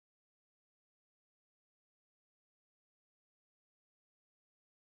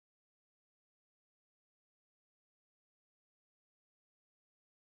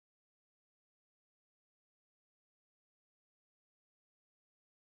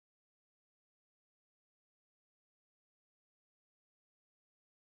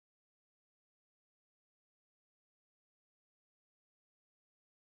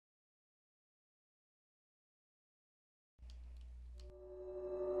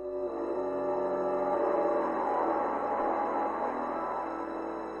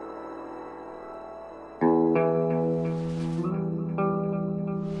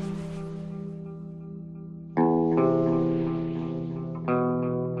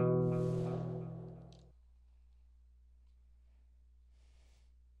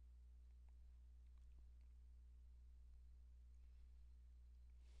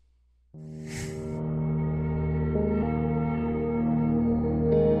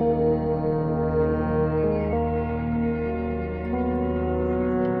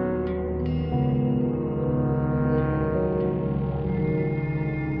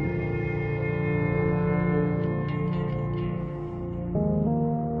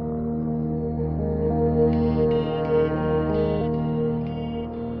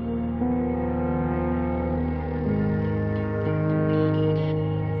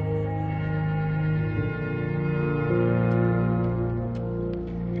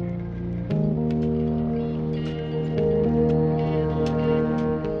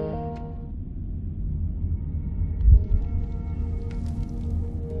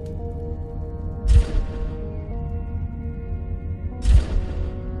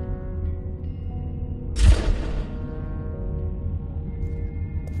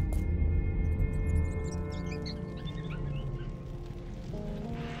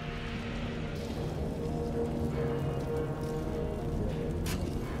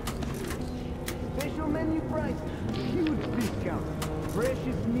Special menu price. Huge discount.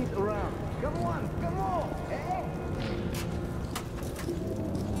 Freshest meat around. Come on, come on. Hey.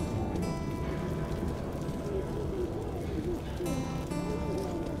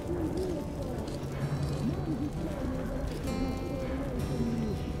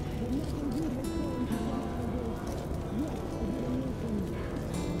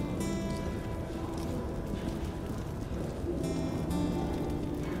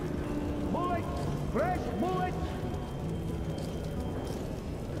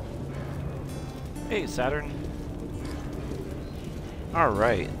 Hey, Saturn.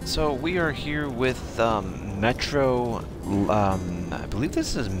 Alright, so we are here with Metro, I believe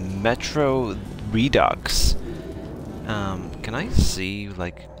this is Metro Redux. Can I see,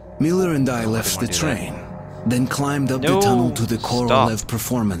 like... Miller and I left the train, then climbed up the tunnel to the Korolev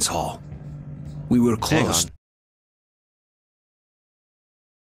Performance Hall. We were close.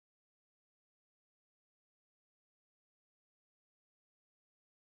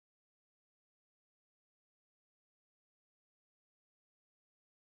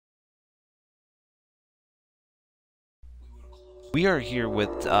 We are here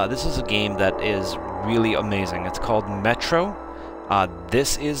with, this is a game that is really amazing. It's called Metro.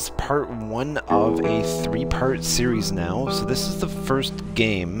 This is part 1 of a 3-part series now. So this is the first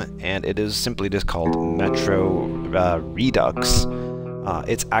game, and it is simply just called Metro Redux.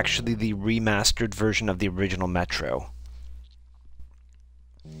 It's actually the remastered version of the original Metro.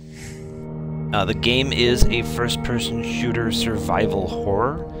 The game is a first-person shooter survival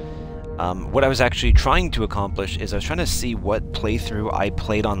horror. What I was actually trying to accomplish is I was trying to see what playthrough I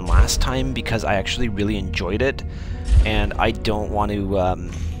played on last time, because I actually really enjoyed it, and I don't want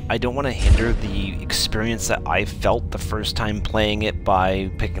to hinder the experience that I felt the first time playing it by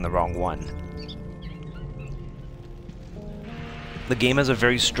picking the wrong one. The game has a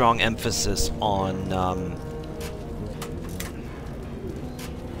very strong emphasis on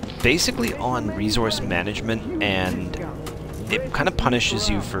basically on resource management, and it kind of punishes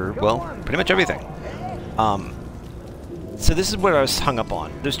you for, well, pretty much everything. So this is what I was hung up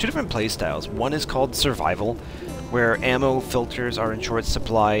on. There's 2 different playstyles. One is called Survival, where ammo filters are in short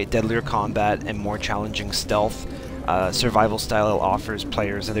supply, deadlier combat, and more challenging stealth. Survival style offers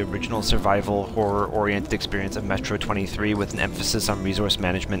players the original survival horror-oriented experience of Metro 23 with an emphasis on resource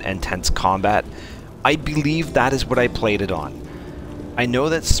management and tense combat. I believe that is what I played it on. I know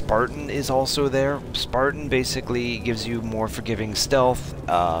that Spartan is also there. Spartan basically gives you more forgiving stealth.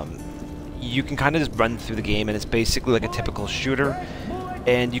 You can kind of just run through the game, and it's basically like a typical shooter.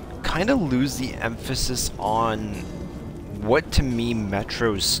 And you kind of lose the emphasis on what, to me,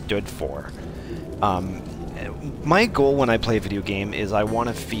 Metro stood for. My goal when I play a video game is I want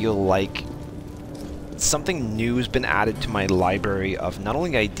to feel like something new has been added to my library of not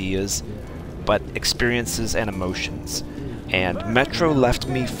only ideas, but experiences and emotions. And Metro left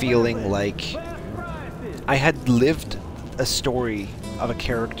me feeling like I had lived a story of a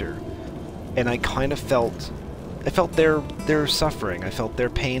character, and I kind of felt their suffering, I felt their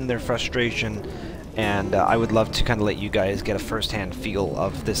pain, their frustration, and I would love to kind of let you guys get a first-hand feel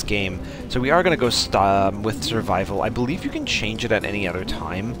of this game. So we are going to go with Survival. I believe you can change it at any other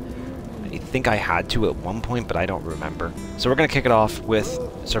time. I think I had to at one point, but I don't remember. So we're going to kick it off with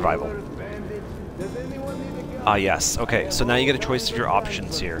Survival. Yes. Okay, so now you get a choice of your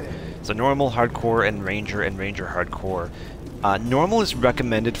options here. So Normal, Hardcore, and Ranger Hardcore. Normal is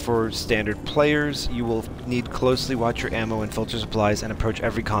recommended for standard players. You will need closely watch your ammo and filter supplies and approach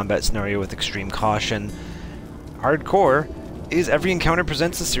every combat scenario with extreme caution. Hardcore is every encounter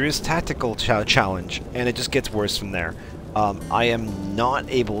presents a serious tactical challenge, and it just gets worse from there. I am not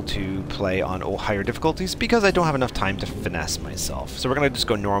able to play on higher difficulties because I don't have enough time to finesse myself. So we're going to just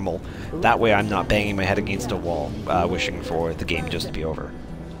go normal. That way I'm not banging my head against a wall, wishing for the game just to be over.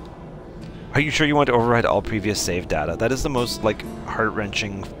 Are you sure you want to override all previous save data? That is the most, like,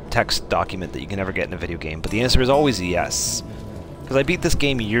 heart-wrenching text document that you can ever get in a video game. But the answer is always yes. Because I beat this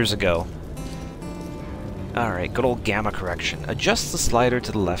game years ago. Alright, good old gamma correction. Adjust the slider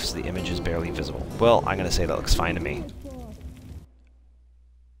to the left so the image is barely visible. Well, I'm going to say that looks fine to me.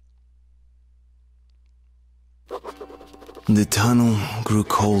 The tunnel grew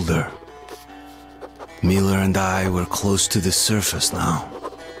colder. Miller and I were close to the surface now.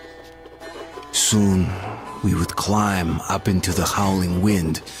 Soon, we would climb up into the howling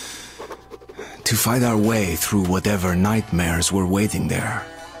wind to fight our way through whatever nightmares were waiting there.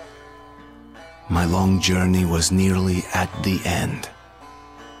 My long journey was nearly at the end.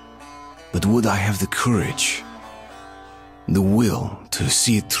 But would I have the courage, the will to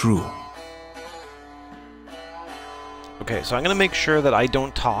see it through? Okay, so I'm going to make sure that I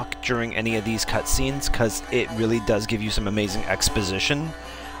don't talk during any of these cutscenes, because it really does give you some amazing exposition.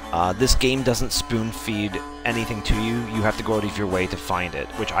 This game doesn't spoon-feed anything to you. You have to go out of your way to find it,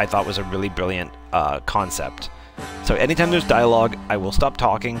 which I thought was a really brilliant concept. So anytime there's dialogue, I will stop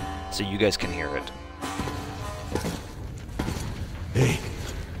talking so you guys can hear it. Hey,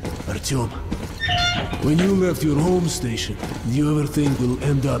 Artyom. When you left your home station, did you ever think we'll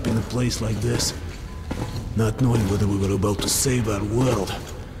end up in a place like this? Not knowing whether we were about to save our world,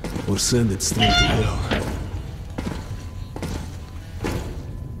 or send it straight to hell.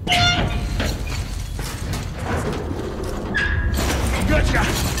 Gotcha!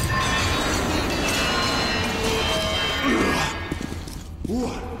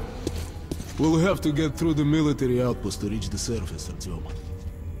 We'll have to get through the military outpost to reach the surface, Artyom.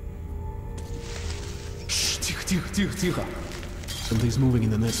 Shh, тихо. Something's moving in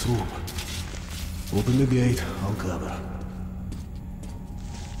the next room. Open the gate, I'll cover.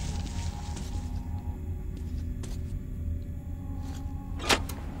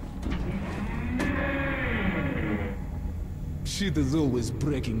 Shit is always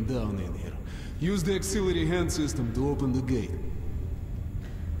breaking down in here. Use the auxiliary hand system to open the gate.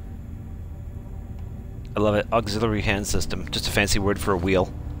 I love it. Auxiliary hand system. Just a fancy word for a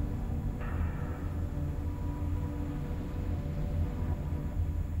wheel.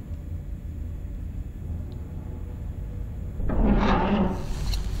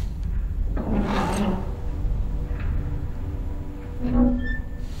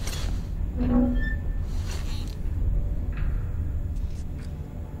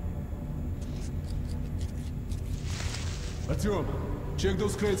 Artyom, check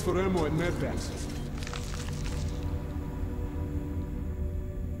those crates for ammo and medpacks.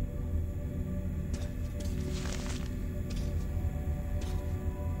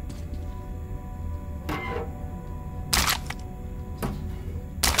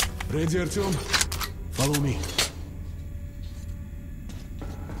 Ready, Artyom? Follow me.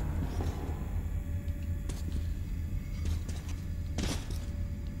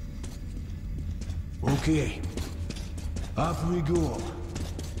 Okay. Up we go.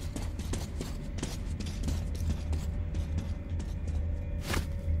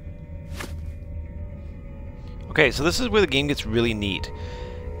 Okay, so this is where the game gets really neat.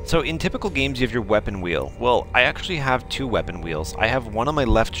 So in typical games you have your weapon wheel. Well, I actually have two weapon wheels. I have one on my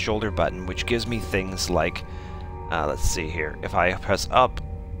left shoulder button, which gives me things like, let's see here, if I press up,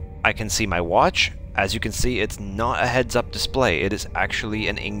 I can see my watch. As you can see, it's not a heads-up display, it is actually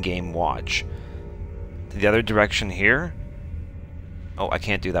an in-game watch. The other direction here, oh, I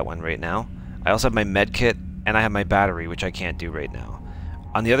can't do that one right now. I also have my med kit, and I have my battery, which I can't do right now.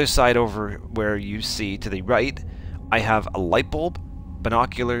 On the other side over where you see to the right, I have a light bulb,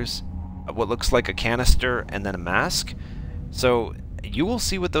 binoculars, what looks like a canister, and then a mask. So you will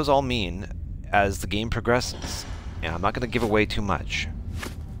see what those all mean as the game progresses. Yeah, I'm not going to give away too much,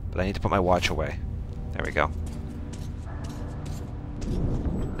 but I need to put my watch away. There we go.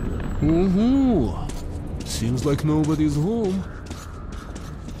 Seems like nobody's home.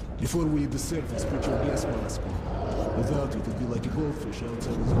 Before we hit the surface, put your gas mask on. Without it, it'd be like a goldfish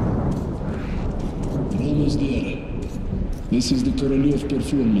outside the zone. We're almost there. This is the Korolev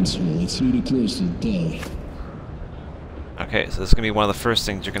Performance Hall. It's really close to the tower. Okay, so this is going to be one of the first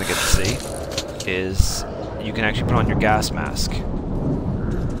things you're going to get to see, is you can actually put on your gas mask.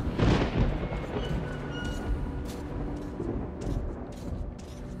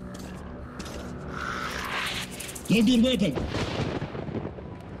 Load your weapon!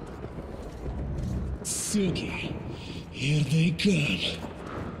 Suki, here they come.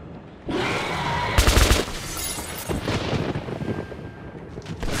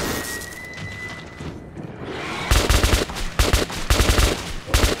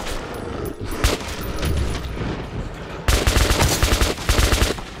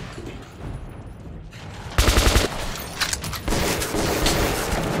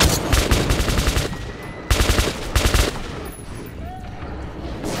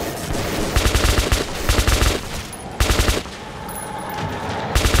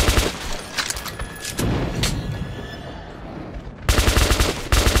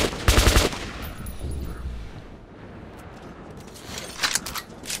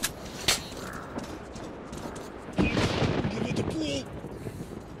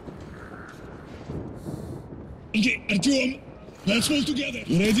 Okay, Artyom, let's fall together.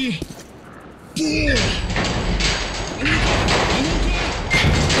 You ready? Pull!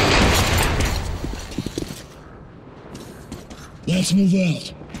 Let's move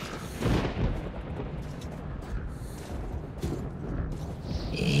out.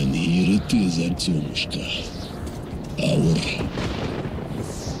 And here it is, Artyomушка. Our...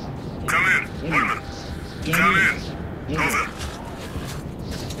 Come in, Woodman. Come in. Over.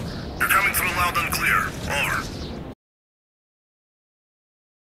 You're coming through loud and clear. Over.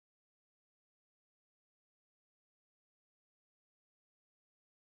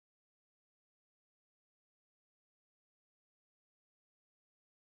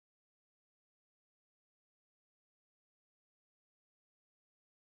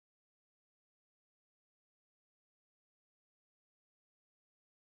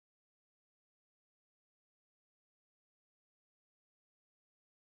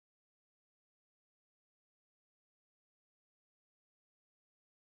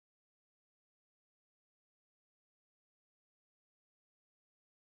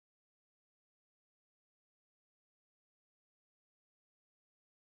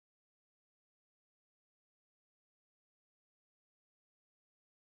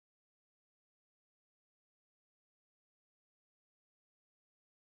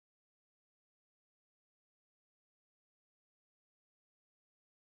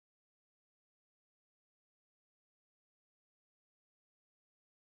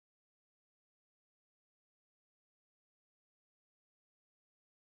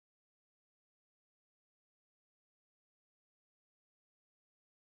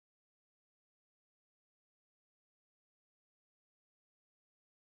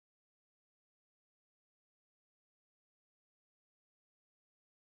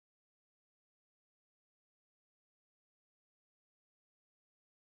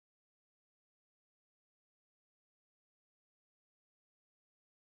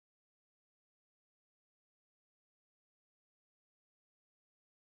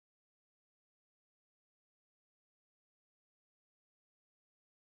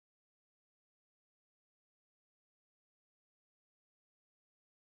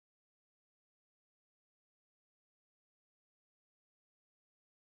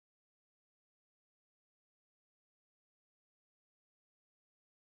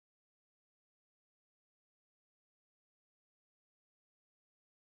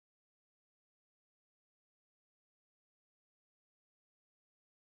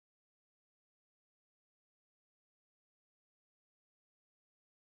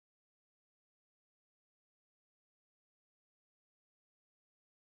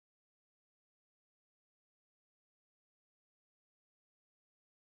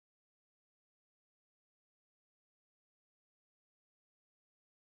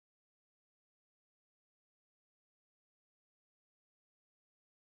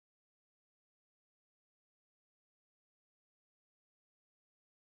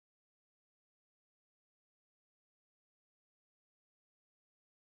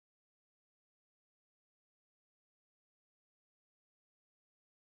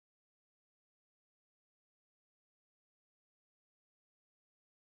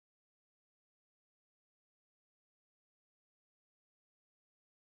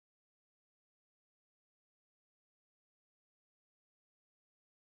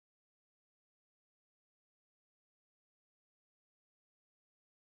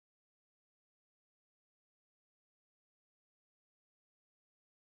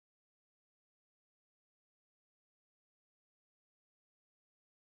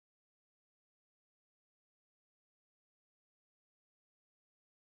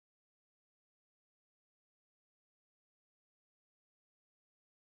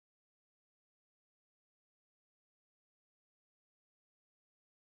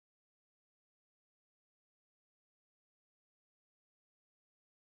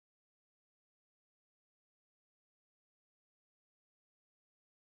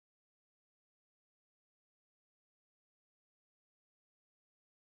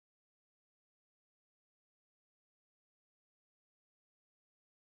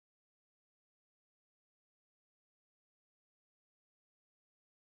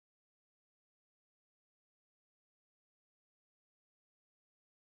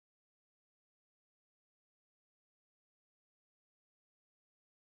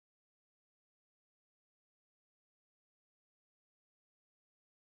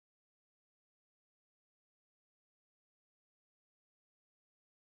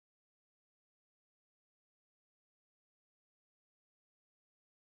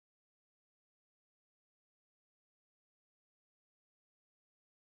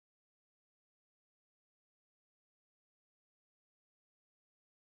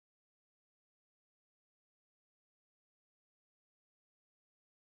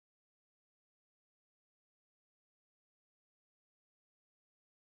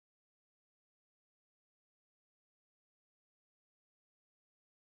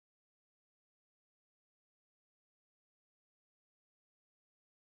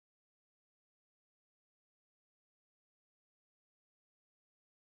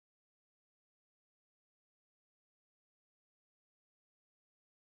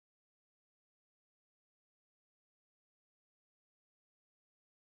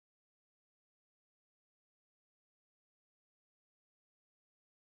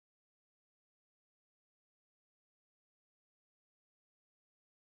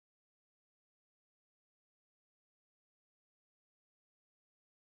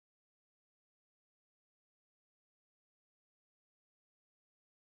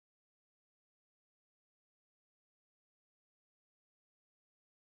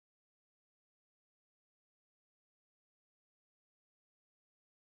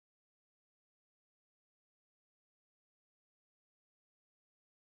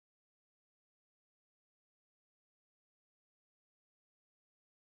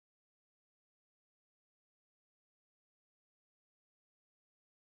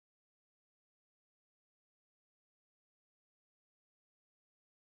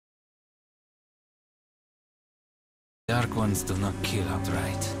 Dark ones do not kill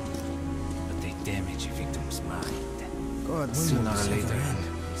outright, but they damage a victim's mind. God, Sooner or later,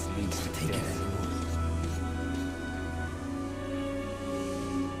 this leads to death.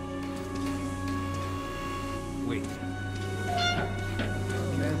 Wait.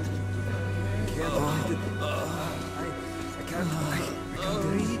 I can't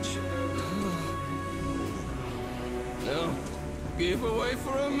reach. No, give away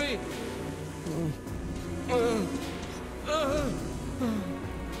from me.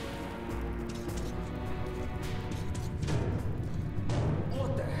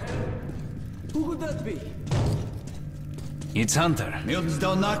 What the hell? Who could that be? It's Hunter. Mutants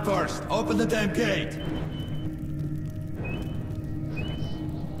don't knock first. Open the damn gate.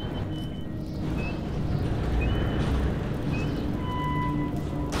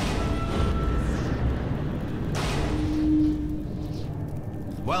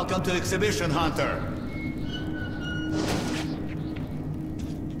 Welcome to Exhibition, Hunter.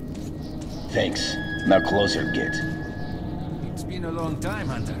 Thanks. Now closer, Git. It's been a long time,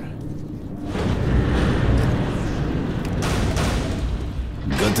 Hunter.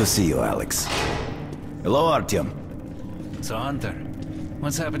 Good to see you, Alex. Hello, Artyom. So, Hunter,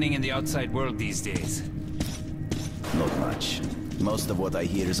 what's happening in the outside world these days? Not much. Most of what I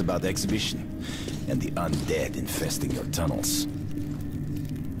hear is about the exhibition and the undead infesting your tunnels.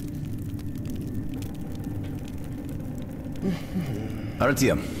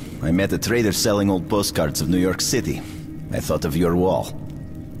 Artyom, I met a trader selling old postcards of New York City. I thought of your wall.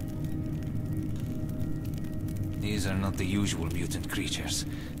 These are not the usual mutant creatures.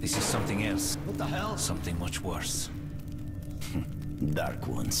 This is something else. What the hell? Something much worse. Dark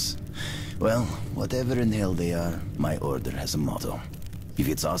ones. Well, whatever in hell they are, my order has a motto. If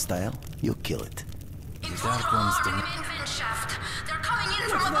it's hostile, you kill it. The Dark ones do not... Vent shaft. They're coming in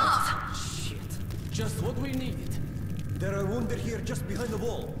from above. Shit. Just what we needed. There are wounded here just behind the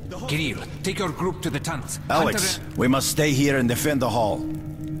wall. The Kirill, take your group to the tunnels. Alex, Hunter... we must stay here and defend the hall.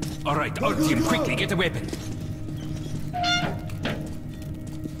 All right, Artyom, quickly, get a weapon.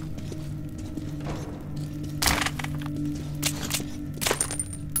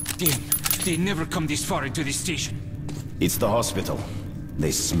 Damn, they never come this far into this station. It's the hospital.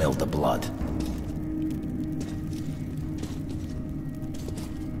 They smell the blood.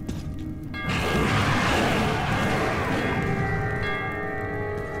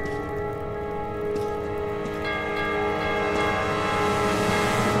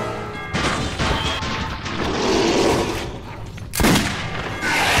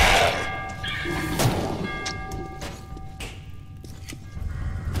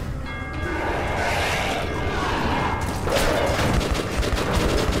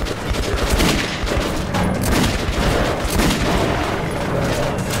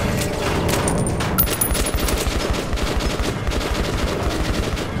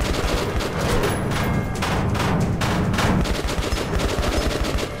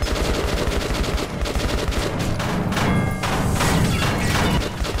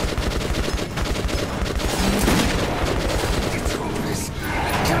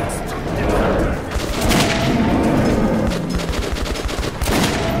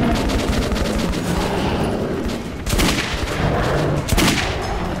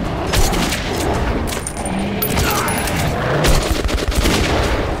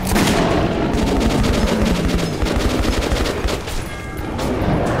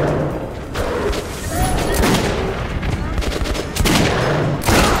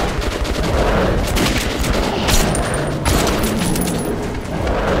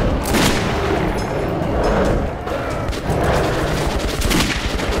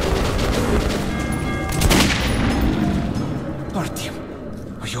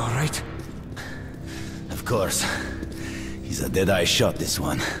 Dead-eye shot, this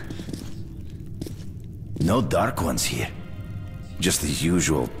one. No Dark Ones here. Just the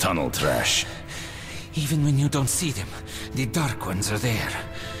usual tunnel trash. Even when you don't see them, the Dark Ones are there.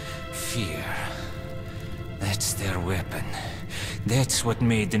 Fear. That's their weapon. That's what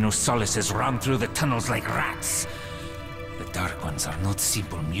made the Nosalises run through the tunnels like rats. The Dark Ones are not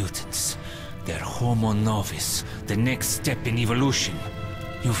simple mutants. They're Homo Novus, the next step in evolution.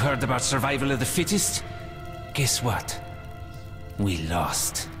 You've heard about survival of the fittest? Guess what? We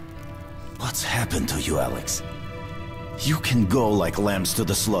lost. What's happened to you, Alex? You can go like lambs to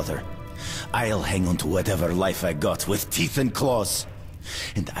the slaughter. I'll hang on to whatever life I got with teeth and claws.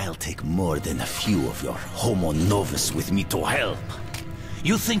 And I'll take more than a few of your Homo Novus with me to help.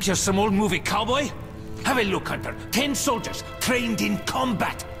 You think you're some old movie cowboy? Have a look, Hunter. 10 soldiers, trained in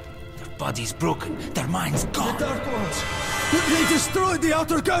combat. Their bodies broken, their minds gone. The Dark Ones! They destroyed the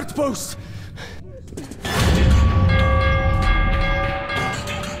outer guard post!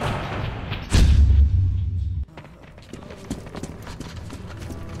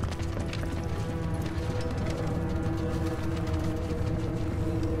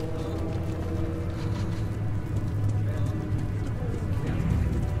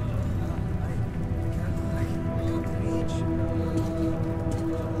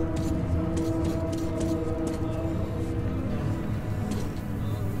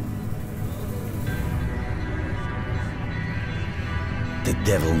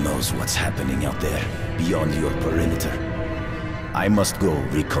 devil knows what's happening out there, beyond your perimeter. I must go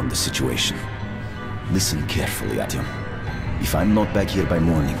recon the situation. Listen carefully, Artyom. If I'm not back here by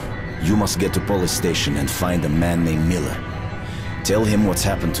morning, you must get to police station and find a man named Miller. Tell him what's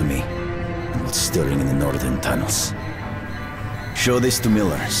happened to me, and what's stirring in the northern tunnels. Show this to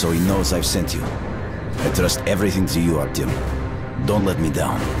Miller, so he knows I've sent you. I trust everything to you, Artyom. Don't let me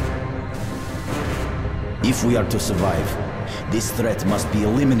down. If we are to survive, this threat must be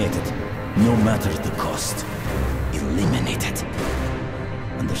eliminated, no matter the cost. Eliminated.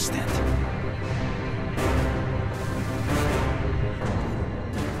 Understand?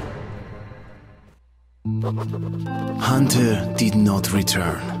 Hunter did not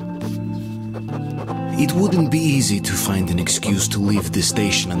return. It wouldn't be easy to find an excuse to leave the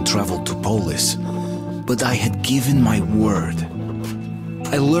station and travel to Polis, but I had given my word.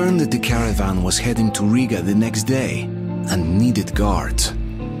 I learned that the caravan was heading to Riga the next day and needed guards.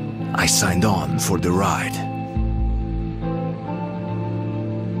 I signed on for the ride.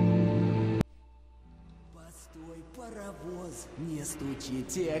 Не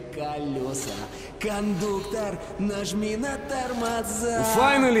стучите колеса. Кондуктор, нажми на тормоза.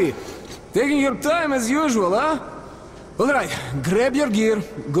 Finally! Taking your time as usual, huh? Alright, grab your gear,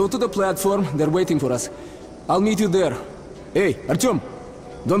 go to the platform, they're waiting for us. I'll meet you there. Hey, Artyom,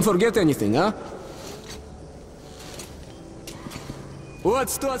 don't forget anything, huh?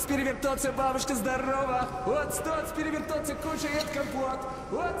 Вот стоц перевертаться, бабушка здорова. Вот стоц перевертаться, кушает компот.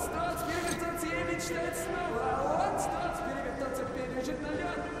 Вот стоц перевертаться и мечтать снова. Вот стоц перевертаться, пережить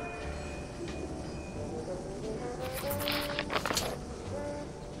налет.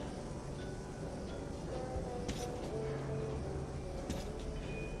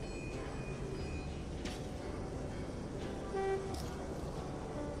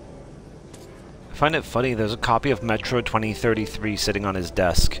 I find it funny, there's a copy of Metrol 2033 sitting on his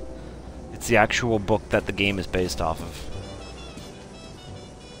desk. It's the actual book that the game is based off of.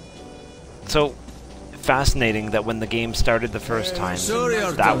 So, fascinating that when the game started the first time,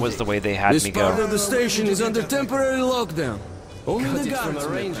 that was the way they had me go. This part of the station is under temporary lockdown. Only the guards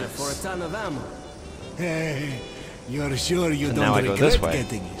from a ranger for a ton of ammo. Hey, you're sure you don't regret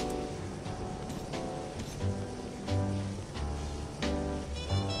getting it?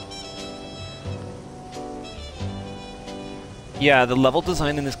 Yeah, the level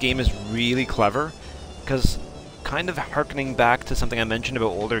design in this game is really clever, because kind of harkening back to something I mentioned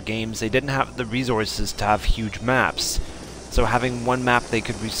about older games, they didn't have the resources to have huge maps. So having one map they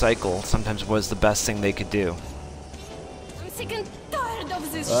could recycle sometimes was the best thing they could do. I'm sick and tired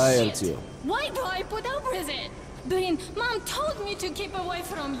of this shit. Too. Why do I put up with it? Durin, Mom told me to keep away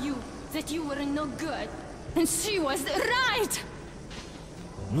from you, that you were no good. And she was right!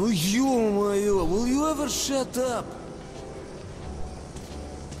 Ну ё-моё, will you ever shut up?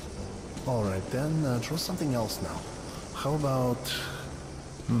 Alright then, try something else now. How about...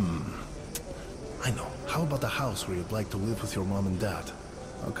 I know. How about the house where you'd like to live with your mom and dad?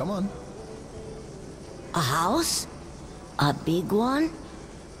 Oh, come on. A house? A big one?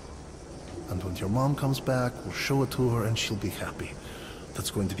 And when your mom comes back, we'll show it to her and she'll be happy.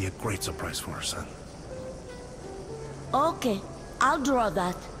 That's going to be a great surprise for her, son. Okay, I'll draw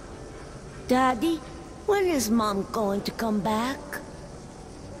that. Daddy, when is Mom going to come back?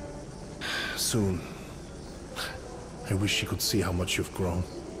 Soon. I wish she could see how much you've grown.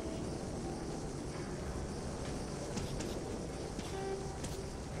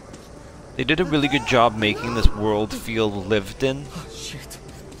 They did a really good job making this world feel lived in. Oh, shit.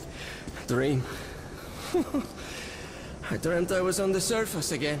 Dream. I dreamt I was on the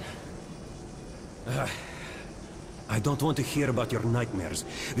surface again. I don't want to hear about your nightmares.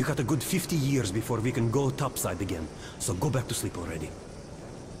 We got a good 50 years before we can go topside again. So go back to sleep already.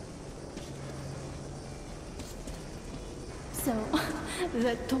 So,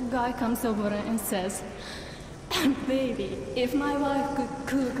 the top guy comes over and says, "Baby, if my wife could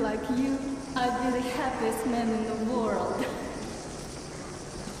cook like you, I'd be the happiest man in the world."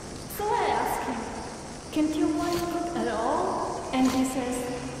 So I ask him, "Can't your wife cook at all?" And he says,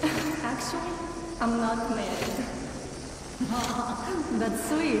 "Actually, I'm not married." That's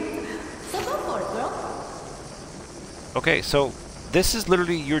sweet. So go for it, girl. Okay, so this is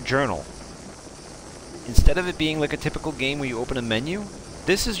literally your journal. Instead of it being like a typical game where you open a menu,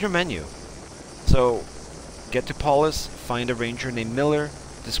 this is your menu. So, get to Polis, find a ranger named Miller,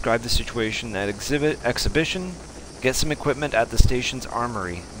 describe the situation at exhibition, get some equipment at the station's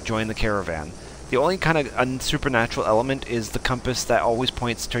armory, join the caravan. The only kind of supernatural element is the compass that always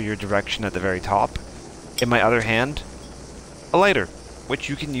points to your direction at the very top. In my other hand, a lighter, which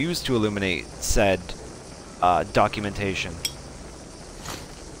you can use to illuminate said documentation.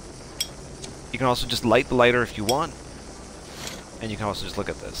 You can also just light the lighter if you want, and you can also just look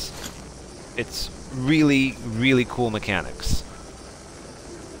at this. It's really, really cool mechanics.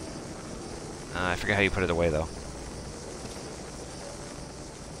 I forget how you put it away, though.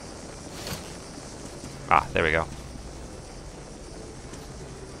 Ah, there we go.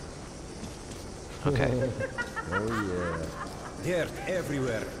 Okay. Oh yeah. Dirt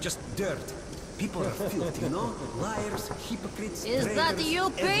everywhere, just dirt. People are filthy, you know? Liars, hypocrites. Is that traitors, you,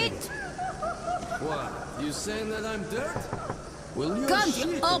 Pete? What? You saying that I'm dirt? Well, you're Can't shit,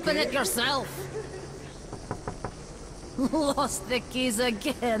 you open okay? it yourself? Lost the keys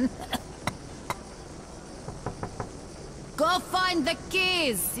again. Go find the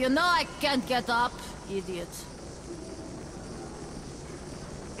keys. You know I can't get up, idiot.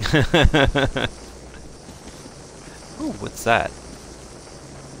 Ooh, what's that?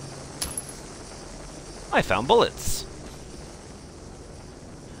 I found bullets.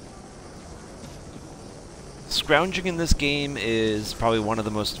 Scrounging in this game is probably one of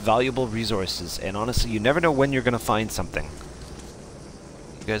the most valuable resources, and honestly, you never know when you're gonna find something.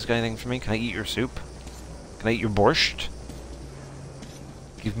 You guys got anything for me? Can I eat your soup? Can I eat your borscht?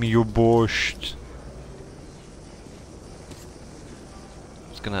 Give me your borscht. I'm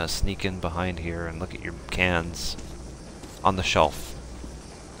just gonna sneak in behind here and look at your cans on the shelf.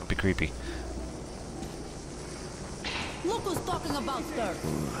 Don't be creepy. Look who's talking about dirt.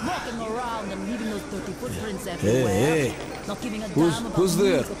 Walking around and leaving those dirty footprints everywhere. Hey. Not giving a damn about Who's who's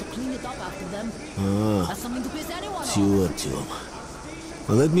there? got to clean it up after them. Ah. That's something to piss anyone off. Sure, Tom.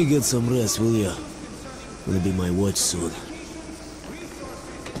 Well, let me get some rest, will ya? Will be my watch soon.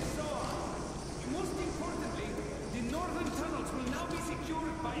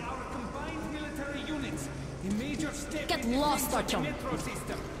 Get lost, Artyom.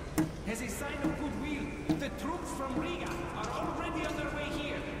 As a sign of goodwill, the troops from Riga are already on their way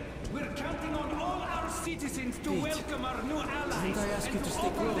here. We're counting on all our citizens to welcome our new allies. Didn't I ask you to stay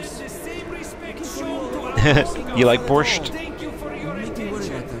close? The same respect shown to our You like borscht? Thank you for your Don't worry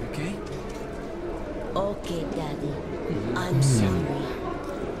attention. about that, okay? Okay, Daddy. I'm sorry.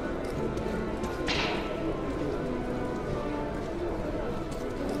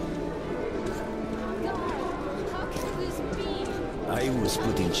 I was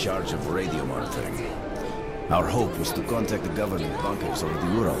put in charge of radio monitoring. Our hope was to contact the government bunkers over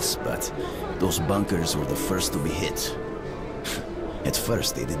the Urals, but those bunkers were the first to be hit. At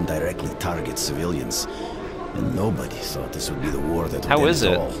first, they didn't directly target civilians, and nobody thought this would be the war that would How end is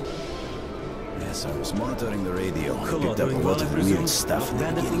it it? all. Yes, I was monitoring the radio. I Hello, picked up a doing lot well, I of presume? weird stuff in the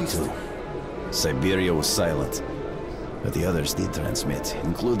Bad at beginning, least? too. Siberia was silent, but the others did transmit,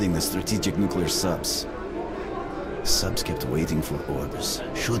 including the strategic nuclear subs. Subs kept waiting for orders.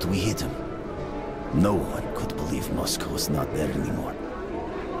 Should we hit them? No one could believe Moscow was not there anymore.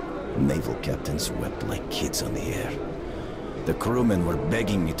 Naval captains wept like kids on the air. The crewmen were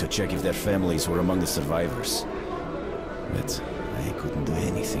begging me to check if their families were among the survivors. But I couldn't do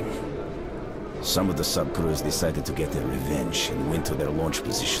anything. Some of the sub-crews decided to get their revenge and went to their launch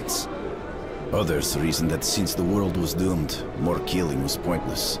positions. Others reasoned that since the world was doomed, more killing was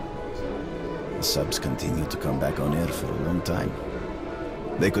pointless. The subs continued to come back on air for a long time.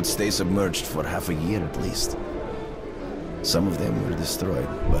 They could stay submerged for half a year at least. Some of them were destroyed,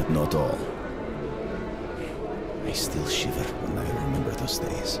 but not all. I still shiver when I remember those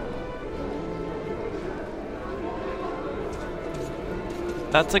days.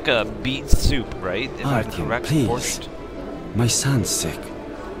 That's like a beet soup, right? If I'm Artyom, correct, please. borscht. My son's sick.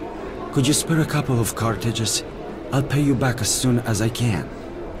 Could you spare a couple of cartridges? I'll pay you back as soon as I can.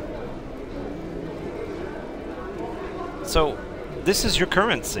 So, this is your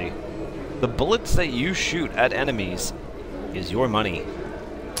currency. The bullets that you shoot at enemies is your money.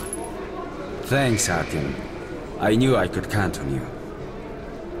 Thanks, Artyom. I knew I could count on you.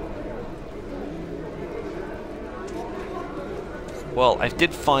 Well, I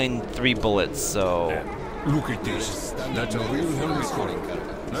did find 3 bullets, so... Look at this. That's a real hungry squirrel.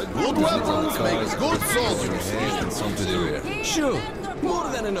 Good weapons make good soldiers. Sure. More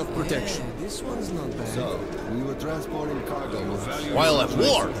than enough protection. This one's not bad. So, we were transporting cargo. While at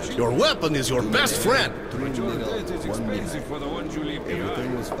war, your weapon is your best friend. Everything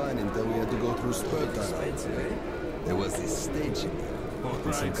was fine until we had to go through spur tunnel. There was this stage in there.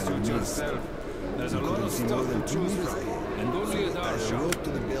 Some kind of mist. There's You a lot couldn't of see more stuff than to 2 choose meters from, ahead. and only a So dark I shot. roped to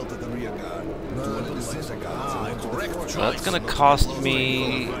the belt at the rear guard. To one of the center guards. Correct choice. So that's gonna cost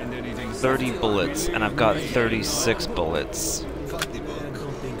me 30 bullets, and I've got 36 bullets. Fuck the book.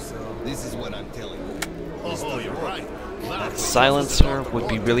 This is what I'm telling you. Oh, you're right. That silencer would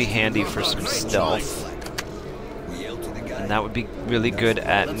be really handy for some stealth. that would be really good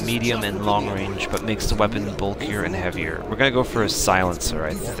at medium and long range, but makes the weapon bulkier and heavier. We're gonna go for a silencer,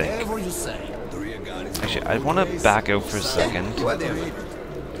 I think. Actually, I want to back out for a second.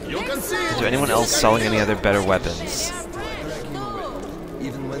 Is there anyone else selling any other better weapons?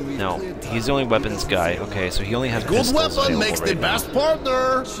 No, he's the only weapons guy. Okay, so he only has pistols available makes right the now. best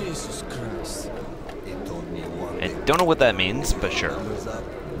partner. Jesus Christ. I don't know what that means, but sure.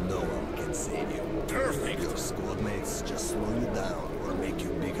 No one can save you. Perfect. Your squad mates just slow you down or make you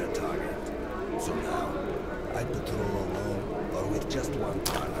bigger target. So now, I patrol alone or with just one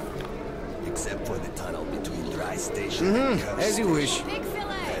partner. Except for the tunnel between Dry Station and Curve As you wish. Station.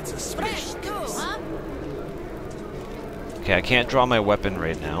 That's a special case. Okay, I can't draw my weapon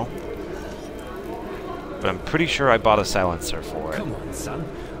right now. But I'm pretty sure I bought a silencer for it. Come on, son.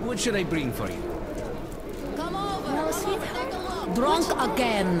 What should I bring for you? Come over. No, sweetheart. Drunk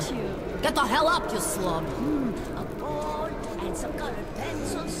again. Get the hell up, you slob. A ball and some colored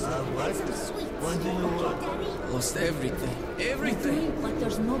pencils and some sweets. What do you want? Lost everything. Everything. But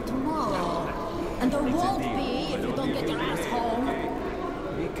there's no tomorrow. And there won't be if you don't get your ass home.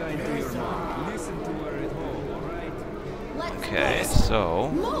 Be kind to your mom. Listen to her at home, alright? Let's Okay, go. so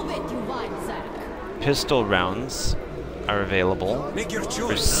Move it, you white sack. pistol rounds are available Make your for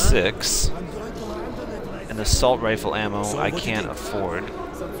choice, 6. And assault rifle ammo I can't afford.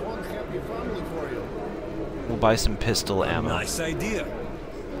 We'll buy some pistol ammo. Nice idea.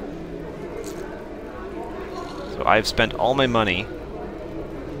 So I've spent all my money.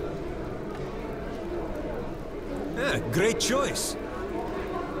 Yeah, great choice.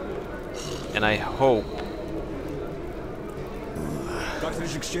 And I hope...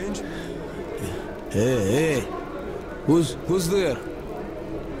 Cartridge exchange? Hey. Who's there?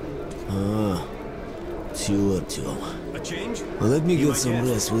 Ah, it's you, Artyom. A change? Well, let me You get might some guess.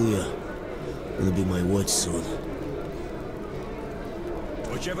 rest, will ya? It'll be my watch soon.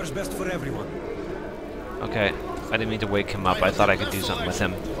 Whichever's best for everyone. Okay, I didn't mean to wake him up. I thought I could do something with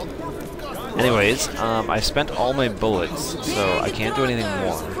him. Anyways, I spent all my bullets, so I can't do anything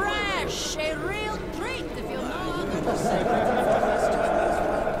more. Fresh, a real treat if you know.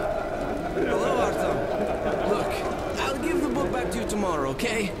 Hello, Artem. Look, I'll give the book back to you tomorrow,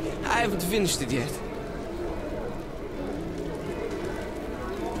 okay? I haven't finished it yet.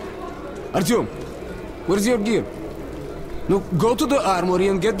 Artyom, where's your gear? No, go to the armory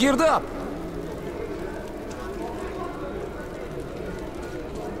and get geared up.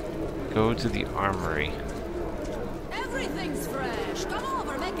 Go to the armory. Everything's fresh. Come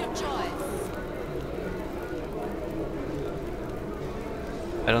over, make your choice.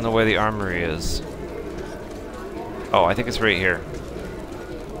 I don't know where the armory is. Oh, I think it's right here.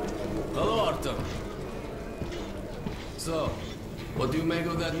 Hello, Artem. So, what do you make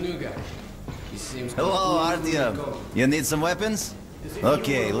of that new guy? He seems... Hello, Artyom. You need some weapons?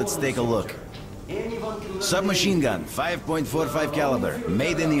 Okay, let's take a look. Submachine gun, 5.45 caliber,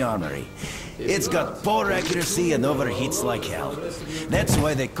 made in the armory. It's got poor accuracy and overheats like hell. That's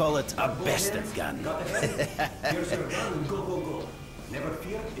why they call it a bastard gun. Here's your gun and go. Never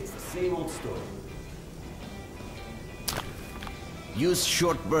fear, it's the same old story. Use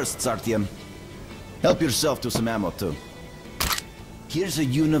short bursts, Artyom. Help yourself to some ammo, too. Here's a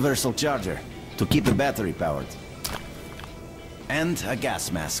universal charger, to keep the battery powered. And a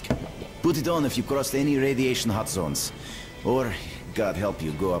gas mask. Put it on if you crossed any radiation hot zones. Or, God help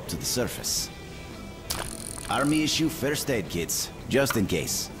you, go up to the surface. Army issue first aid kits, just in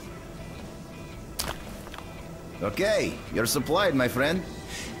case. Okay, you're supplied, my friend.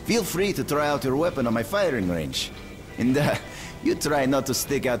 Feel free to try out your weapon on my firing range. And you try not to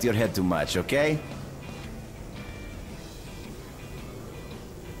stick out your head too much, okay?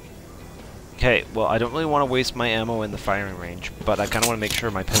 Okay, well, I don't really want to waste my ammo in the firing range, but I kind of want to make sure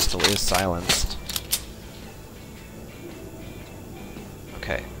my pistol is silenced.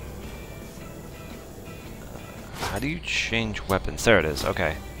 Okay. How do you change weapons? There it is,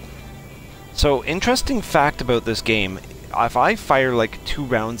 okay. So, interesting fact about this game, if I fire like 2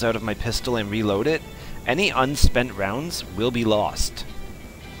 rounds out of my pistol and reload it, any unspent rounds will be lost.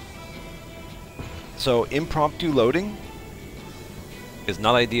 So, impromptu loading is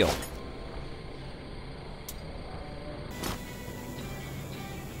not ideal.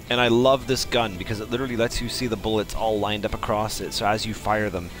 And I love this gun because it literally lets you see the bullets all lined up across it, so as you fire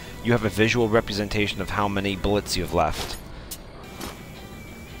them, you have a visual representation of how many bullets you have left.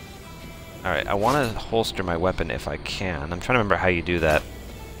 Alright, I want to holster my weapon if I can. I'm trying to remember how you do that.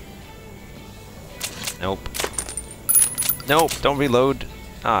 Nope. Nope, don't reload.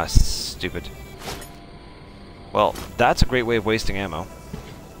 Ah, stupid. Well, that's a great way of wasting ammo.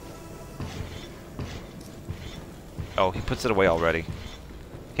 Oh, he puts it away already.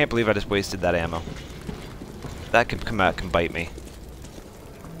 Can't believe I just wasted that ammo. That could come out and bite me.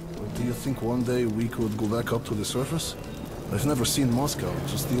 Do you think one day we could go back up to the surface? I've never seen Moscow,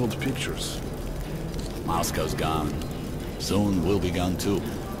 just the old pictures. Moscow's gone. Soon we'll be gone too.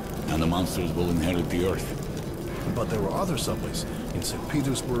 And the monsters will inherit the Earth. But there were other subways. In St.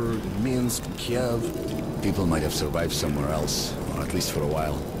 Petersburg, in Minsk, in Kiev. People might have survived somewhere else, or at least for a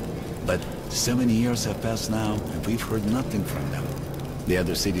while. But so many years have passed now, and we've heard nothing from them. The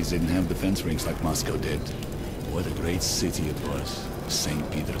other cities didn't have defense rings like Moscow did. What a great city it was,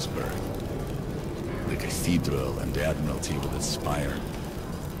 St. Petersburg. The cathedral and the Admiralty with its spire.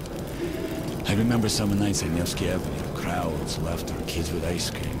 I remember summer nights on Nevsky Avenue, crowds, laughter, kids with ice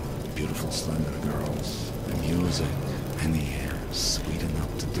cream, beautiful slender girls, the music, and the air, sweet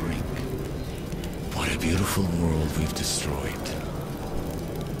enough to drink. What a beautiful world we've destroyed.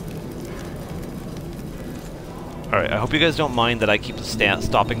 Alright, I hope you guys don't mind that I keep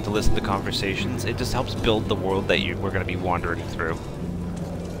stopping to listen to conversations. It just helps build the world that we're going to be wandering through.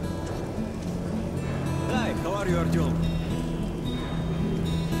 Hi, how are you, Artyom?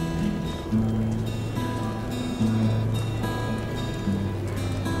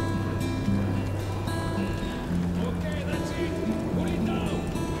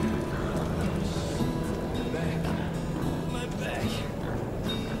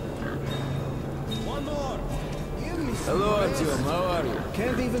 Hello, Artyom. How are you?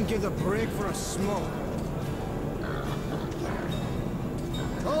 Can't even get a break for a smoke.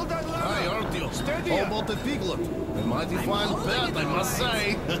 Hold that ladder! Hi, Artyom. Steady! How about the piglet? A mighty fine pet, I must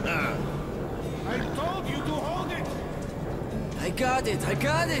say. I told you to hold it! I got it! I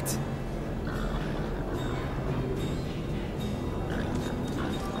got it!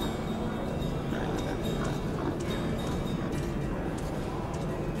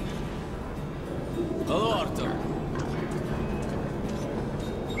 Hello, Artyom.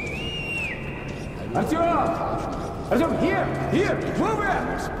 Artyom, here! Here! Move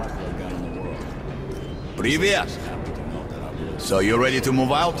it! Привет! So you ready to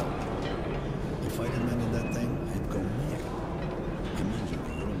move out? If I demanded that thing, I'd go mad. Imagine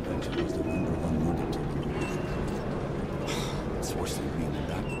your invention was the #1 murder tool. It's worse than being a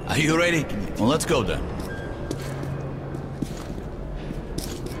doctor. Are you ready? Well, let's go then.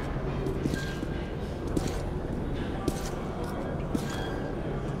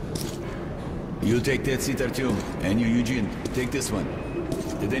 You take that seat, Artyom, and you, Eugene, take this one.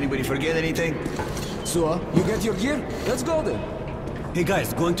 Did anybody forget anything? So, you get your gear? Let's go then. Hey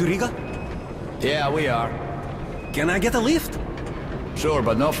guys, going to Riga? Yeah, we are. Can I get a lift? Sure,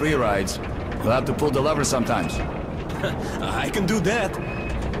 but no free rides. We'll have to pull the lever sometimes. I can do that.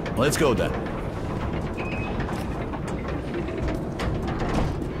 Let's go then.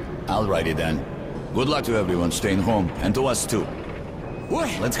 I'll ride it then. Good luck to everyone staying home, and to us too.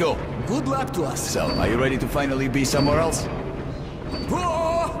 Let's go. Good luck to us. So, are you ready to finally be somewhere else?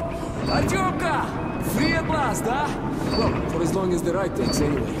 Oh! Artyomka! Free at last, huh? Well, for as long as the ride takes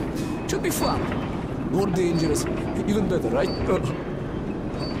anyway. Should be fun. More dangerous. Even better, right?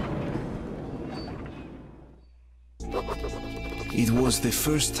 It was the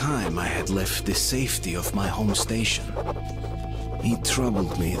first time I had left the safety of my home station. It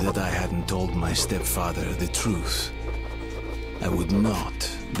troubled me that I hadn't told my stepfather the truth. I would not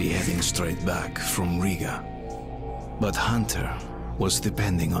be heading straight back from Riga. But Hunter was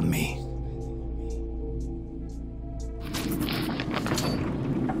depending on me.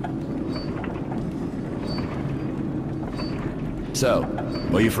 So,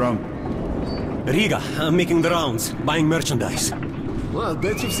 where you from? Riga. I'm making the rounds, buying merchandise. Well, I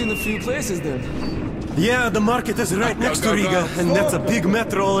bet you've seen a few places then. Yeah, the market is right next to Riga, and that's a big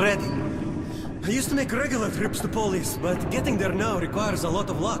metro already. I used to make regular trips to Polis, but getting there now requires a lot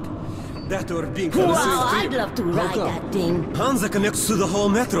of luck. That or being for the same Wow, trip. I'd love to ride that thing. Hansa connects to the whole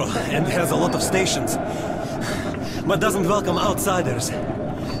metro and has a lot of stations, but doesn't welcome outsiders.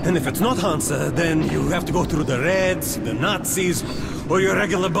 And if it's not Hansa, then you have to go through the Reds, the Nazis, or your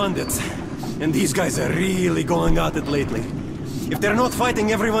regular bandits. And these guys are really going at it lately. If they're not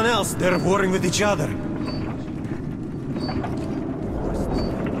fighting everyone else, they're warring with each other.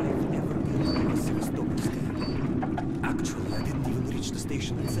 Actually, I didn't even reach the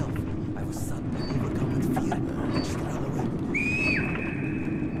station itself. I was suddenly overcome with fear and just ran away.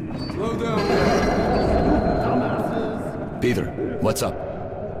 Slow down. Peter, what's up?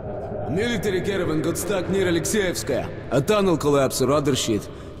 A military caravan got stuck near Alexeyevskaya. A tunnel collapsed or other shit.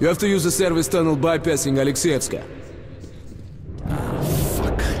 You have to use the service tunnel bypassing Alexeyevskaya.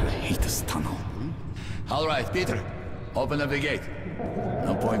 Fuck, I hate this tunnel. All right, Peter, open up the gate.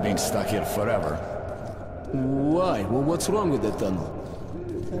 No point being stuck here forever. Why? Well, what's wrong with that tunnel?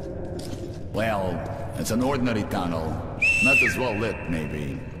 Well, it's an ordinary tunnel. Not as well lit,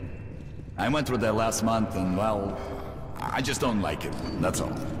 maybe. I went through there last month and, well, I just don't like it. That's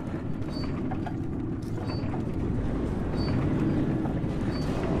all.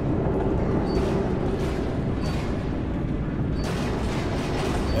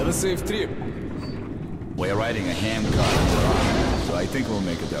 Have a safe trip. We're riding a ham car in Iran, so I think we'll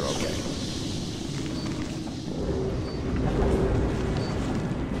make it there okay.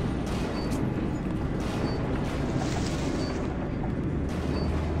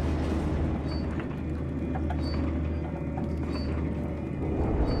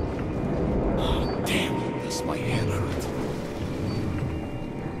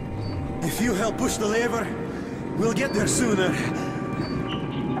 If you help push the lever, we'll get there sooner.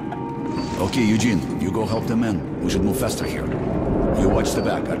 Okay, Eugene, you go help the men. We should move faster here. You watch the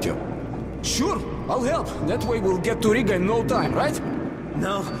back, Artyom. Sure, I'll help. That way we'll get to Riga in no time, right?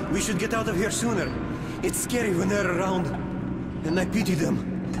 No, we should get out of here sooner. It's scary when they're around. And I pity them.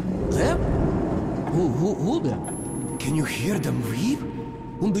 Them? Who them? Can you hear them weep?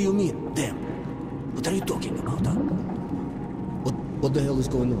 Whom do you mean, them? What are you talking about, huh? What the hell is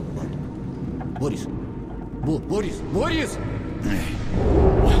going on, man? Boris? Boris!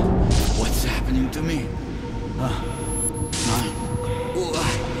 What's happening to me?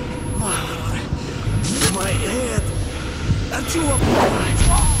 My head! Artyom!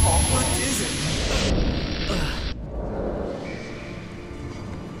 What is it?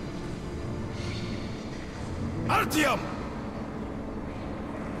 Artyom!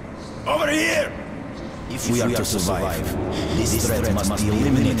 Over here! If we are to survive, this threat must be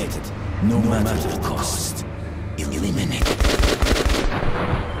eliminated, no matter the cost. Eliminate it.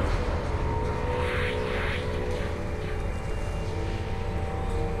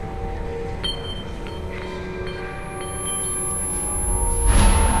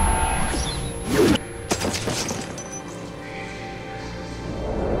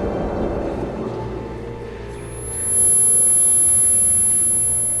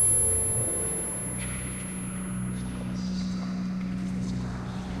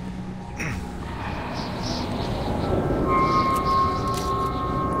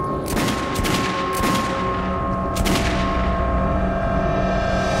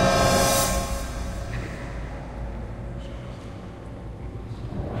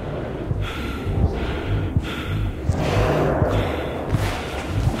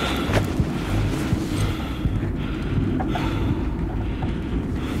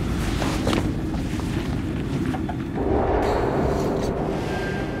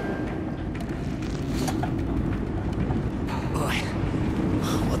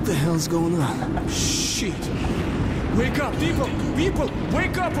 What the hell's going on? Shit! Wake up, people! People!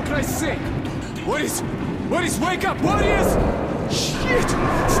 Wake up, for Christ's sake! Boris! Boris, wake up! Boris! Shit!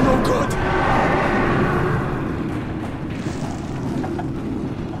 It's no good!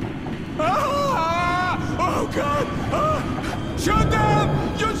 Ah! Oh, God! Ah! Shoot them!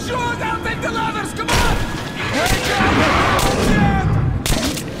 You shoot! I'll take the ladders! Come on! Wake up! Shit!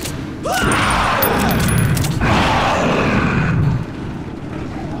 Ah!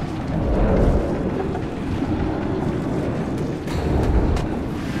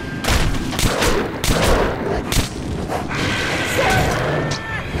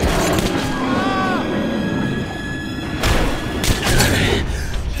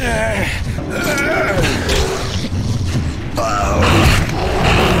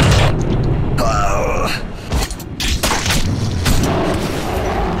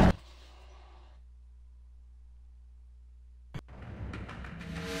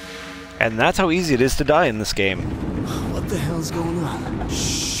 And that's how easy it is to die in this game. What the hell's going on?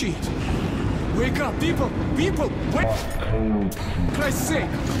 Shit! Wake up, people! People! Wake! Christ's sake!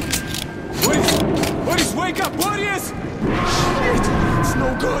 Boris! Boris, wake up! Boris! Shit! It's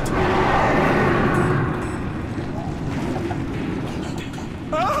no good!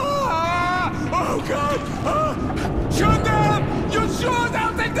 Ah! Oh, God! Ah! Shoot them! You shoot!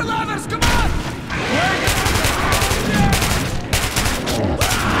 I'll take the ladders! Come on! Wake up!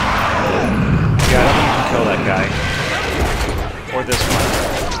 Yeah, I don't think you can kill that guy. Or this one.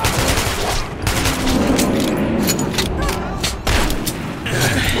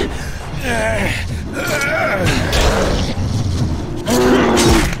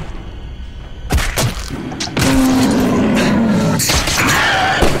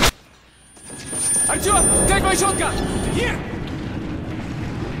 Artyom, take my shotgun! Here!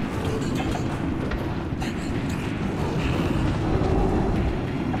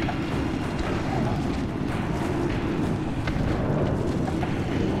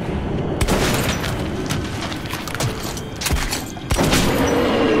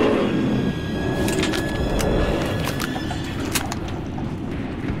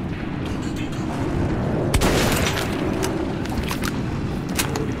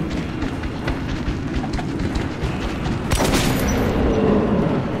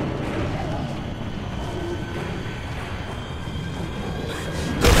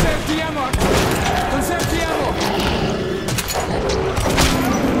 the ammo! Conserve the ammo!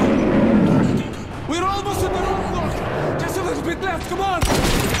 We're almost at the roadblock! Just a little bit left, come on!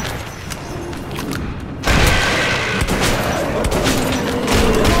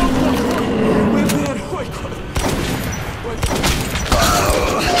 We're there, oh my God!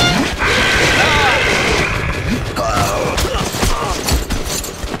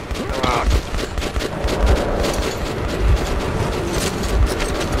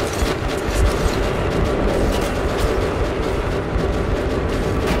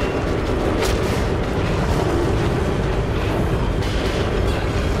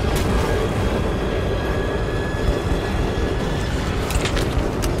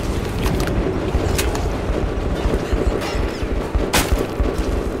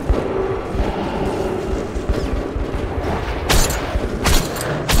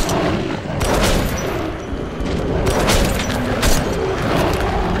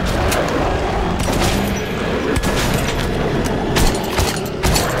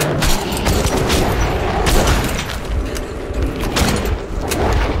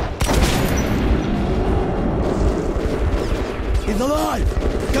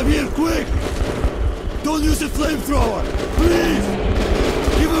 Don't use a flamethrower! Please!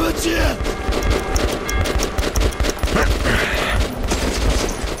 Give him a chance!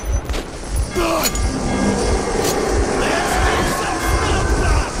 Good! Let's do some smoke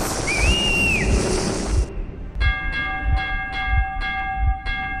bombs!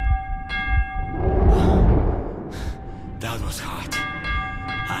 That was hot.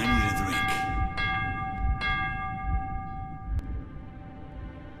 I need a drink.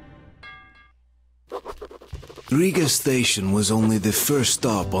 Riga station was only the first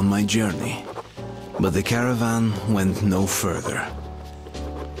stop on my journey, but the caravan went no further.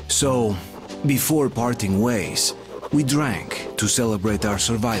 So, before parting ways, we drank to celebrate our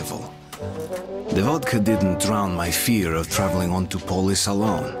survival. The vodka didn't drown my fear of traveling on to Polis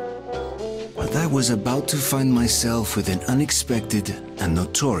alone, but I was about to find myself with an unexpected and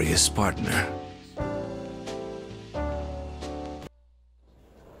notorious partner.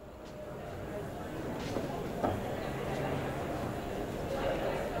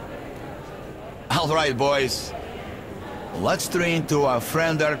 All right, boys. Let's train to our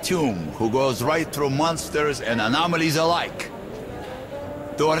friend Artyom, who goes right through monsters and anomalies alike.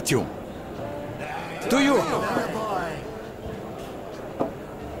 To Artyom. To you!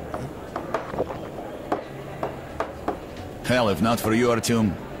 Hell, if not for you,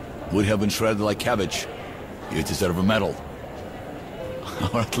 Artyom, we'd have been shredded like cabbage. You deserve a medal.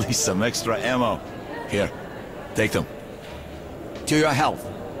 Or at least some extra ammo. Here, take them. To your health.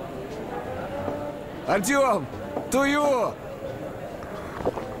 Artyom! To you!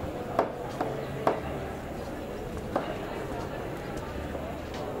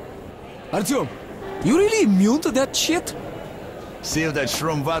 Artyom, you really immune to that shit? See if that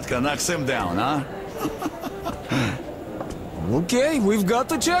shroom vodka knocks him down, huh? Okay, we've got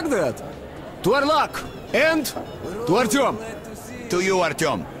to check that. To our luck. And to Artyom. To you,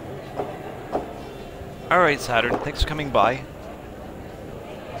 Artyom. Alright, Saturn, thanks for coming by.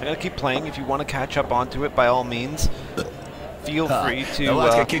 I'm gonna keep playing. If you want to catch up onto it, by all means, feel free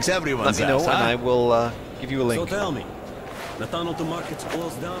to kicks everyone's let me know, ass, huh? and I will give you a link. So tell me, the tunnel to market's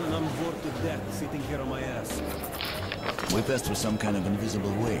closed down and I'm bored to death sitting here on my ass. We passed through some kind of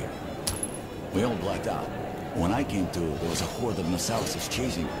invisible way. We all blacked out. When I came to, there was a horde of Nosauruses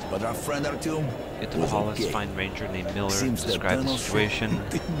chasing us, but our friend Artyom Get to was Paulus, okay. find Ranger named Miller, Seems that describe the tunnel situation,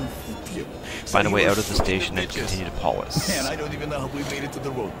 didn't fit you. So find a you way were out of the full station, and bitches. continue to Paulus. Man, I don't even know how we made it to the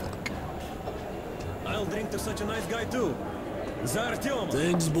roadblock. I'll drink to such a nice guy too. Artyom.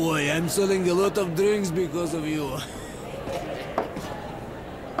 Thanks, boy. I'm selling a lot of drinks because of you.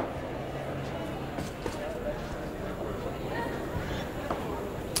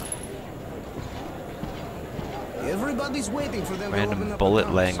 Everybody's waiting for them to open Random up bullet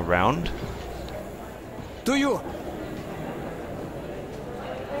accounts. laying around. To you.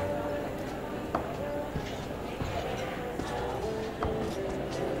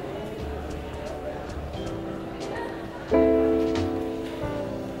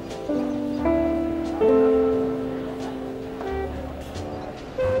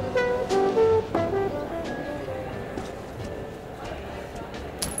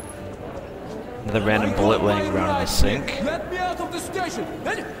 Another random bullet laying around in the sink. Let me out of the station.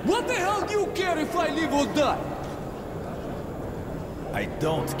 And what the hell do you care if I live or die? I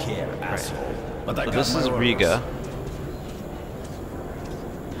don't care, asshole. But I So got this my is orders. Riga.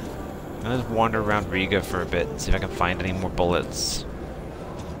 I'm gonna just wander around Riga for a bit and see if I can find any more bullets.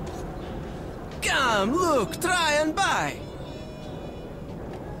 Come, look, try and buy.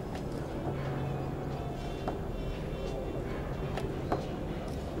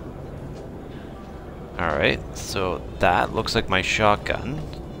 Alright, so that looks like my shotgun.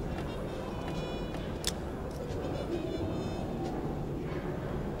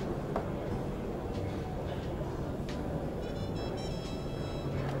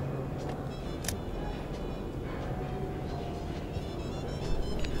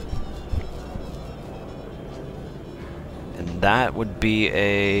 And that would be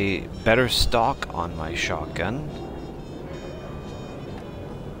a better stock on my shotgun.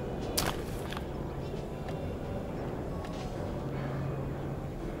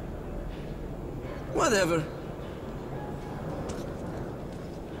 Whatever.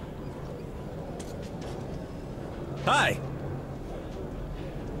 Hi.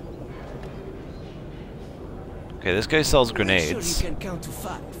 Okay, this guy sells Make grenades. sure you can count to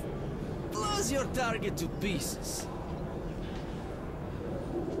 5. Blows your target to pieces.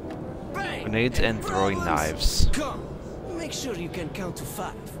 Bang! Grenades and throwing knives. Come. Make sure you can count to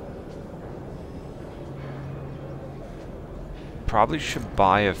 5. Probably should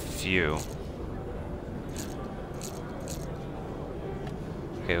buy a few.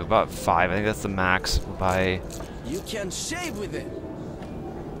 Okay, we bought 5. I think that's the max. We'll buy You can shave with it.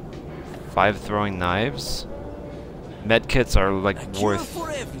 5 throwing knives. Medkits are like Cure worth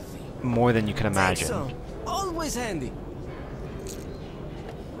for everything. more than you can Take imagine. some. Always handy.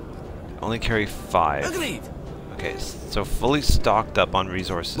 Only carry 5. Agreed. Okay, so fully stocked up on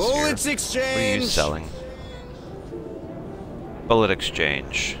resources Bullets here. exchange. What are you selling? Bullet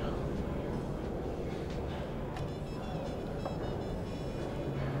exchange.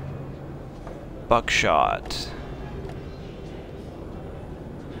 Buckshot.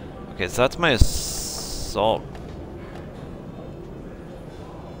 Okay, so that's my assault.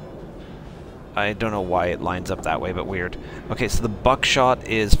 I don't know why it lines up that way, but weird. Okay, so the buckshot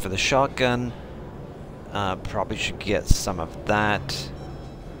is for the shotgun. Probably should get some of that.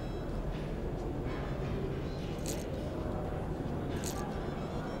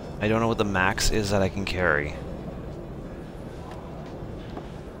 I don't know what the max is that I can carry.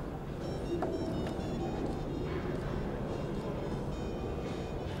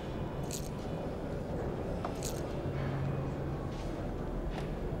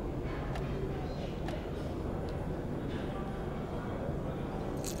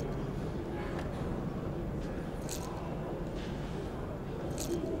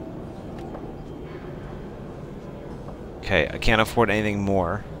 Okay, I can't afford anything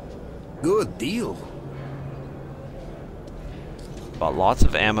more. Good deal. Bought lots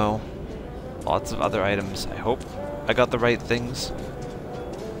of ammo, lots of other items. I hope I got the right things.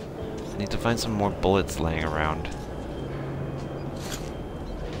 I need to find some more bullets laying around.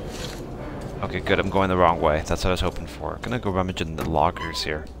 Okay, good, I'm going the wrong way. That's what I was hoping for. I'm gonna go rummage in the lockers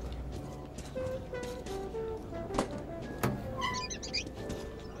here.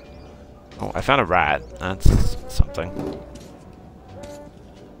 Oh, I found a rat. That's something.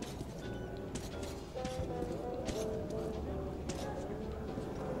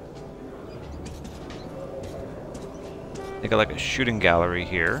 I got like a shooting gallery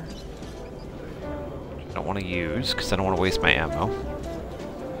here. Which I don't want to use because I don't want to waste my ammo.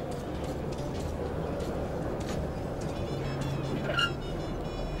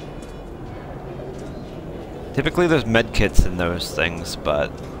 Typically there's med kits in those things,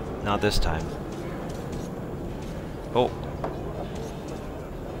 but not this time. Oh.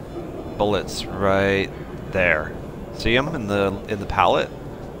 Bullets right there. See them in the pallet?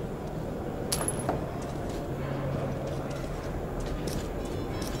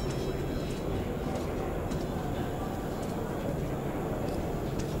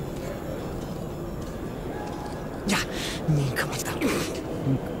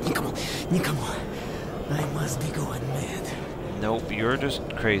 I must be going mad. Nope, you're just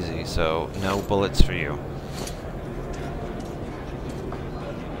crazy, so no bullets for you.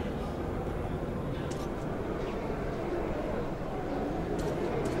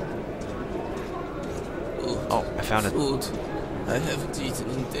 Oh, I found food I haven't eaten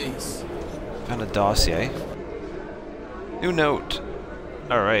in days. Found a dossier. New note.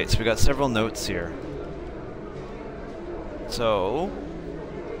 Alright, so we got several notes here. So,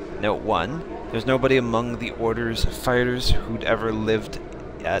 note 1. There's nobody among the Order's fighters who'd ever lived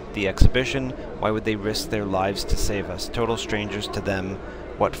at the exhibition. Why would they risk their lives to save us? Total strangers to them.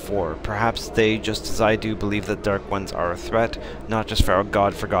 What for? Perhaps they, just as I do, believe that Dark Ones are a threat, not just for our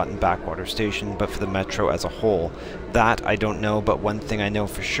god-forgotten backwater station, but for the Metro as a whole. That I don't know, but one thing I know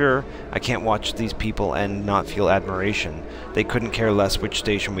for sure, I can't watch these people and not feel admiration. They couldn't care less which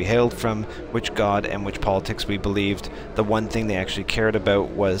station we hailed from, which god, and which politics we believed. The one thing they actually cared about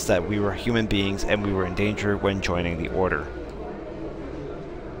was that we were human beings and we were in danger when joining the Order.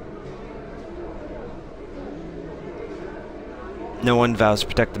 No one vows to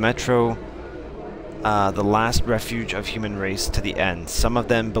protect the Metro, the last refuge of human race, to the end. Some of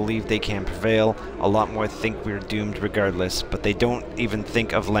them believe they can prevail, a lot more think we're doomed regardless, but they don't even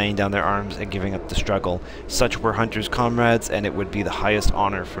think of laying down their arms and giving up the struggle. Such were Hunter's comrades, and it would be the highest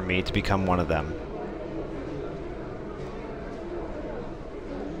honor for me to become one of them.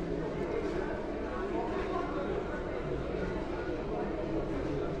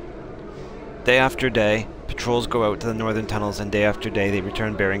 Day after day, patrols go out to the northern tunnels, and day after day they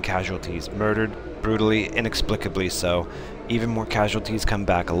return bearing casualties, murdered, brutally, inexplicably so. Even more casualties come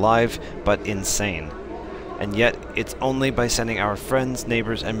back alive, but insane. And yet, it's only by sending our friends,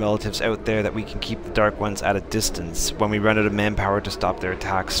 neighbors, and relatives out there that we can keep the Dark Ones at a distance. When we run out of manpower to stop their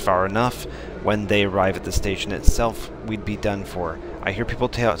attacks far enough, when they arrive at the station itself, we'd be done for. I hear people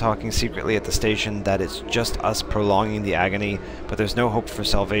talking secretly at the station that it's just us prolonging the agony, but there's no hope for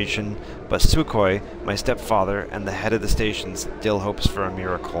salvation. But Sukhoi, my stepfather, and the head of the station still hopes for a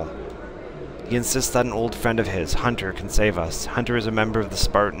miracle. He insists that an old friend of his, Hunter, can save us. Hunter is a member of the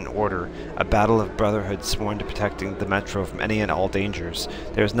Spartan Order, a battle of brotherhood sworn to protecting the Metro from any and all dangers.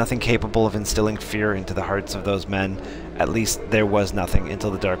 There is nothing capable of instilling fear into the hearts of those men. At least there was nothing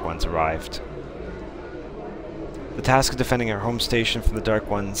until the Dark Ones arrived. The task of defending our home station from the Dark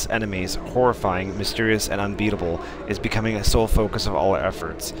One's enemies, horrifying, mysterious, and unbeatable, is becoming a sole focus of all our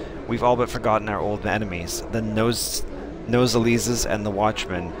efforts. We've all but forgotten our old enemies, the Nosalises and the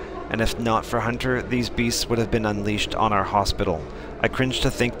Watchmen, and if not for Hunter, these beasts would have been unleashed on our hospital. I cringe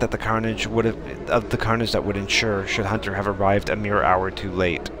to think that the carnage that would ensure should Hunter have arrived a mere hour too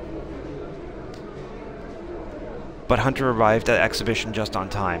late. But Hunter arrived at exhibition just on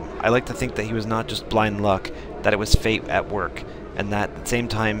time. I like to think that he was not just blind luck, that it was fate at work, and that at the same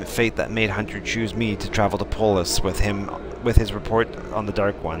time fate that made Hunter choose me to travel to Polis with his report on the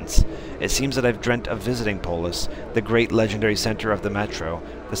Dark Ones. It seems that I've dreamt of visiting Polis, the great legendary center of the Metro,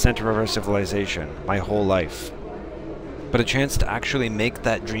 the center of our civilization, my whole life. But a chance to actually make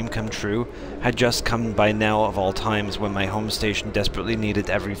that dream come true had just come by now of all times, when my home station desperately needed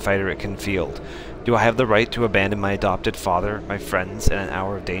every fighter it can field. Do I have the right to abandon my adopted father, my friends, in an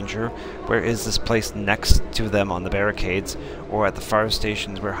hour of danger? Where is this place next to them on the barricades, or at the far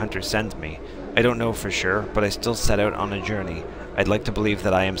stations where Hunter sends me? I don't know for sure, but I still set out on a journey. I'd like to believe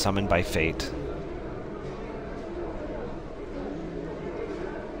that I am summoned by fate.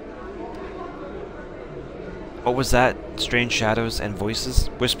 What was that? Strange shadows and voices?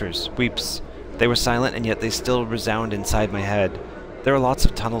 Whispers, weeps. They were silent, and yet they still resound inside my head. There are lots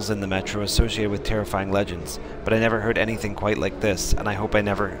of tunnels in the Metro associated with terrifying legends, but I never heard anything quite like this, and I hope I'll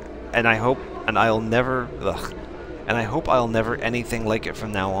never anything like it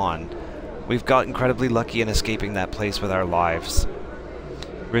from now on. We've got incredibly lucky in escaping that place with our lives.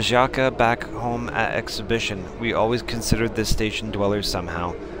 Rizhaka back home at exhibition, we always considered this station dwellers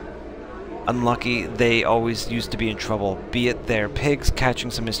somehow. Unlucky, they always used to be in trouble, be it their pigs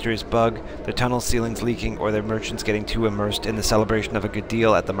catching some mysterious bug, their tunnel ceilings leaking, or their merchants getting too immersed in the celebration of a good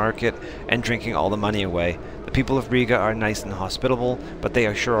deal at the market and drinking all the money away. The people of Riga are nice and hospitable, but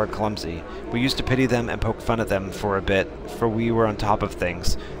they sure are clumsy. We used to pity them and poke fun at them for a bit, for we were on top of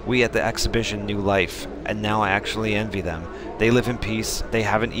things. We at the exhibition knew life, and now I actually envy them. They live in peace. They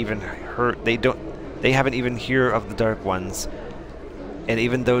haven't even heard of the Dark Ones, and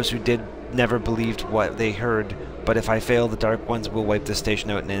even those who did never believed what they heard. But if I fail, the Dark Ones will wipe the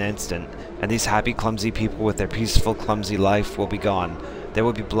station out in an instant, and these happy, clumsy people with their peaceful, clumsy life will be gone. There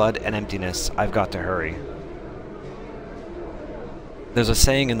will be blood and emptiness. I've got to hurry. There's a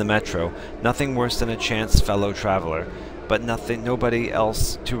saying in the Metro, nothing worse than a chance fellow traveler, but nobody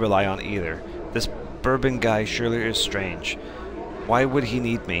else to rely on either. This Bourbon guy surely is strange. Why would he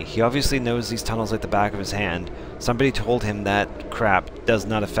need me? He obviously knows these tunnels like the back of his hand. Somebody told him that crap does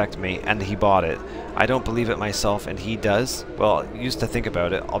not affect me, and he bought it. I don't believe it myself, and he does? Well, used to think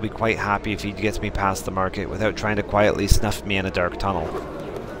about it. I'll be quite happy if he gets me past the market without trying to quietly snuff me in a dark tunnel.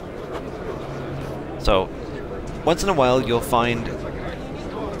 So, once in a while you'll find...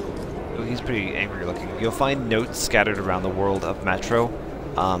 Oh, he's pretty angry looking. You'll find notes scattered around the world of Metro.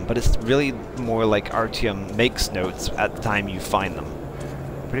 But it's really more like Artyom makes notes at the time you find them.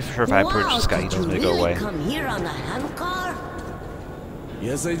 Pretty sure if I approach this guy, he tells me to go away. Come here on a handcar?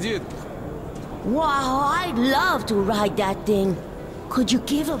 Yes, I did. Wow, I'd love to ride that thing. Could you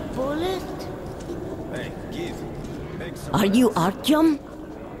give a bullet? Hey, give. Are you Artyom?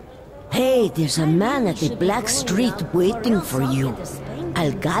 Hey, there's a man at the Black Street waiting for you.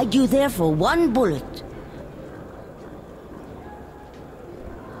 I'll guide you there for one bullet.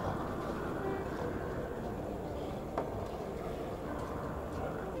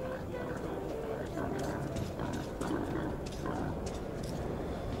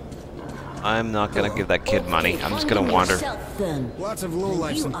 I'm not gonna give that kid money. I'm just gonna wander. Lots of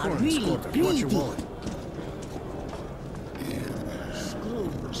lowlifes in porn, Scorter. Watch your wallet.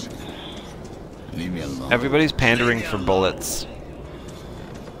 Leave me alone. Everybody's pandering for bullets.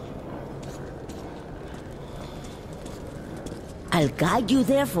 I'll guide you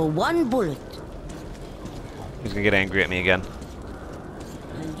there for one bullet. He's gonna get angry at me again.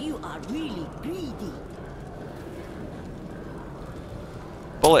 And you are really greedy.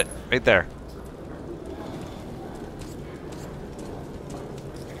 Bullet, right there.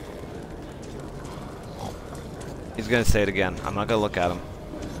 He's gonna say it again. I'm not gonna look at him.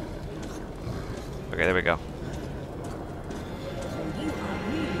 Okay, there we go.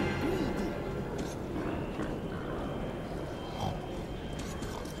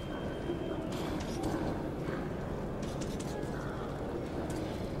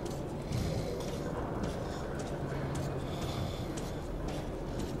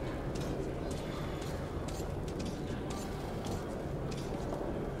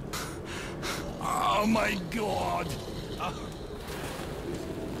 Oh my god!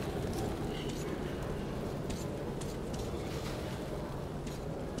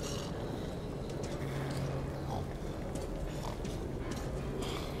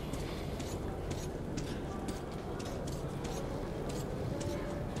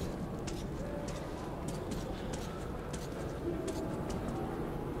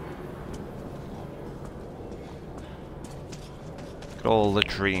 Good old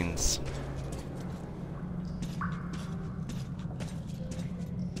latrines.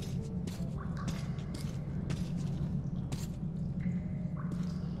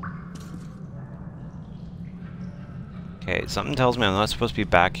 Okay, something tells me I'm not supposed to be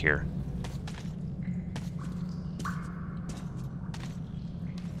back here.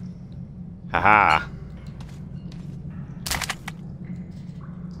 Haha.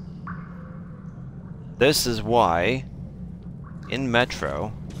 This is why, in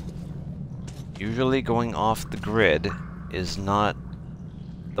Metro, usually going off the grid is not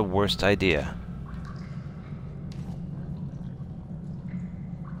the worst idea.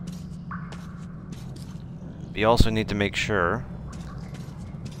 You also need to make sure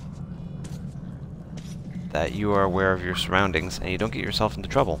that you are aware of your surroundings and you don't get yourself into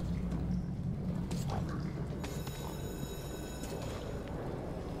trouble.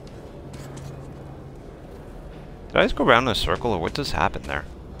 Did I just go around in a circle, or what just happened there?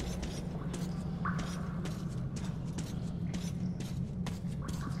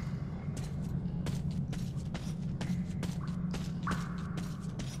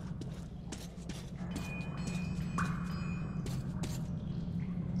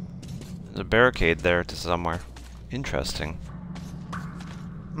 There's a barricade there to somewhere. Interesting.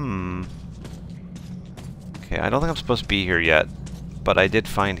 Okay, I don't think I'm supposed to be here yet, but I did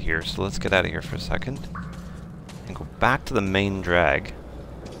find here, so let's get out of here for a second. And go back to the main drag.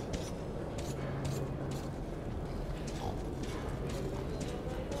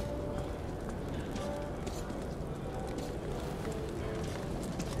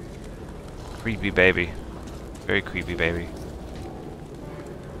 Creepy baby. Very creepy baby.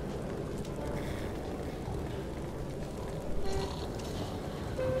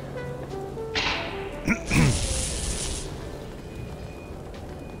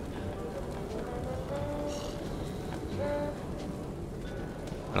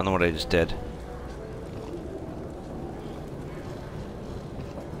 I don't know what I just did.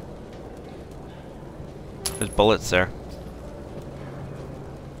 There's bullets there.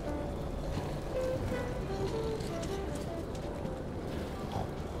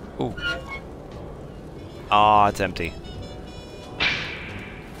 Ooh. Ah, it's empty.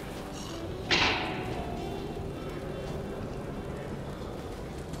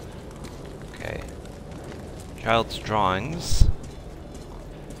 Okay. Child's drawings.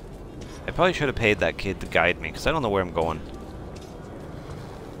 I probably should have paid that kid to guide me, because I don't know where I'm going.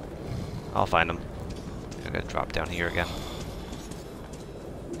 I'll find him. I gotta drop down here again.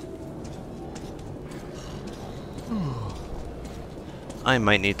 I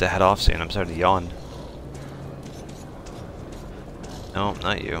might need to head off soon. I'm starting to yawn. No,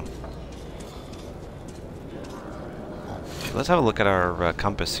 not you. Let's have a look at our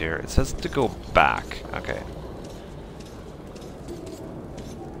compass here. It says to go back. Okay.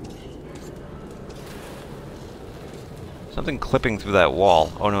 Something clipping through that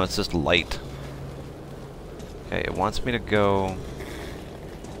wall. Oh no, it's just light. Okay, it wants me to go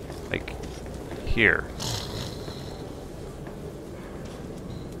like here.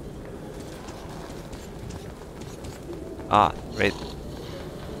 Ah, right.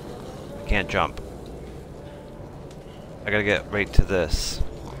 I can't jump. I gotta get right to this.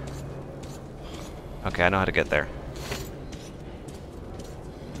 Okay, I know how to get there.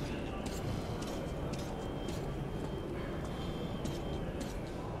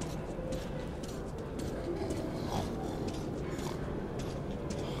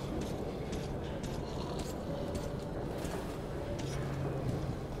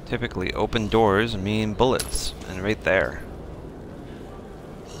 Typically, open doors mean bullets, and right there.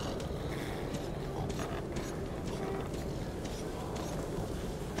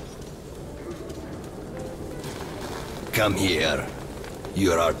 Come here.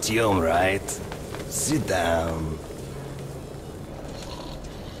 You're Artyom, right? Sit down.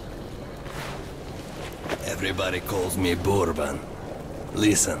 Everybody calls me Bourbon.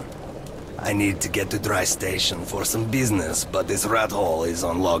 Listen, I need to get to Dry Station for some business, but this rat hole is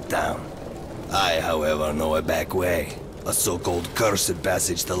on lockdown. I, however, know a back way. A so-called cursed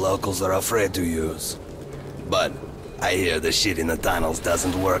passage the locals are afraid to use. But I hear the shit in the tunnels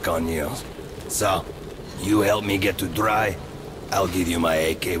doesn't work on you. So, you help me get to Dry, I'll give you my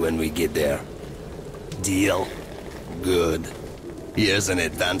AK when we get there. Deal? Good. Here's an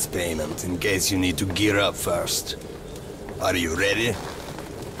advance payment in case you need to gear up first. Are you ready?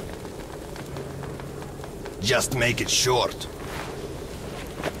 Just make it short.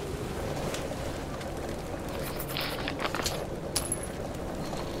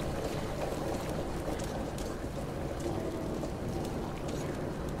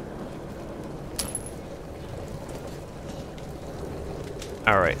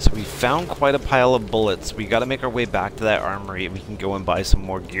 Alright, so we found quite a pile of bullets. We gotta make our way back to that armory and we can go and buy some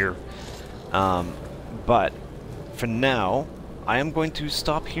more gear. But for now, I am going to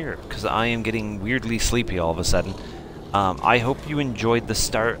stop here because I am getting weirdly sleepy all of a sudden. I hope you enjoyed the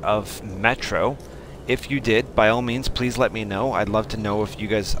start of Metro. If you did, by all means, please let me know. I'd love to know if you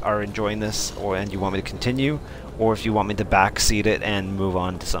guys are enjoying this and you want me to continue, or if you want me to backseat it and move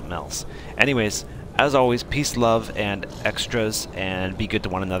on to something else. Anyways, as always, peace, love, and extras, and be good to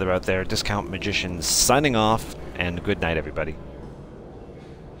one another out there. Discount Magicians signing off, and good night, everybody.